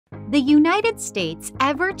The United States'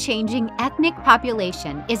 ever-changing ethnic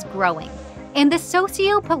population is growing, and the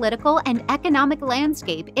socio-political and economic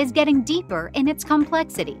landscape is getting deeper in its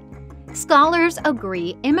complexity. Scholars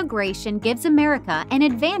agree immigration gives America an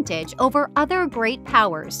advantage over other great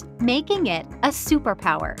powers, making it a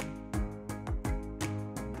superpower.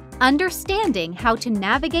 Understanding how to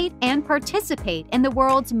navigate and participate in the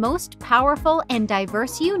world's most powerful and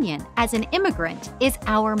diverse union as an immigrant is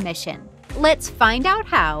our mission. Let's find out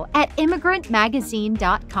how at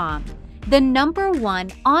immigrantmagazine.com, the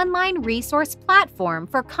 #1 online resource platform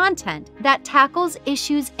for content that tackles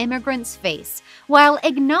issues immigrants face while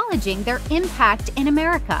acknowledging their impact in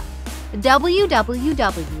America.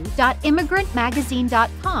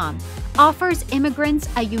 www.immigrantmagazine.com offers immigrants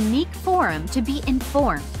a unique forum to be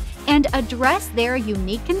informed and address their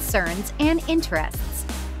unique concerns and interests.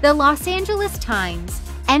 The Los Angeles Times,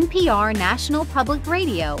 NPR National Public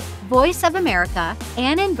Radio, Voice of America,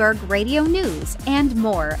 Annenberg Radio News, and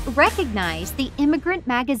more recognize the Immigrant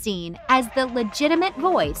Magazine as the legitimate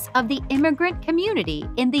voice of the immigrant community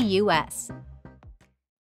in the U.S.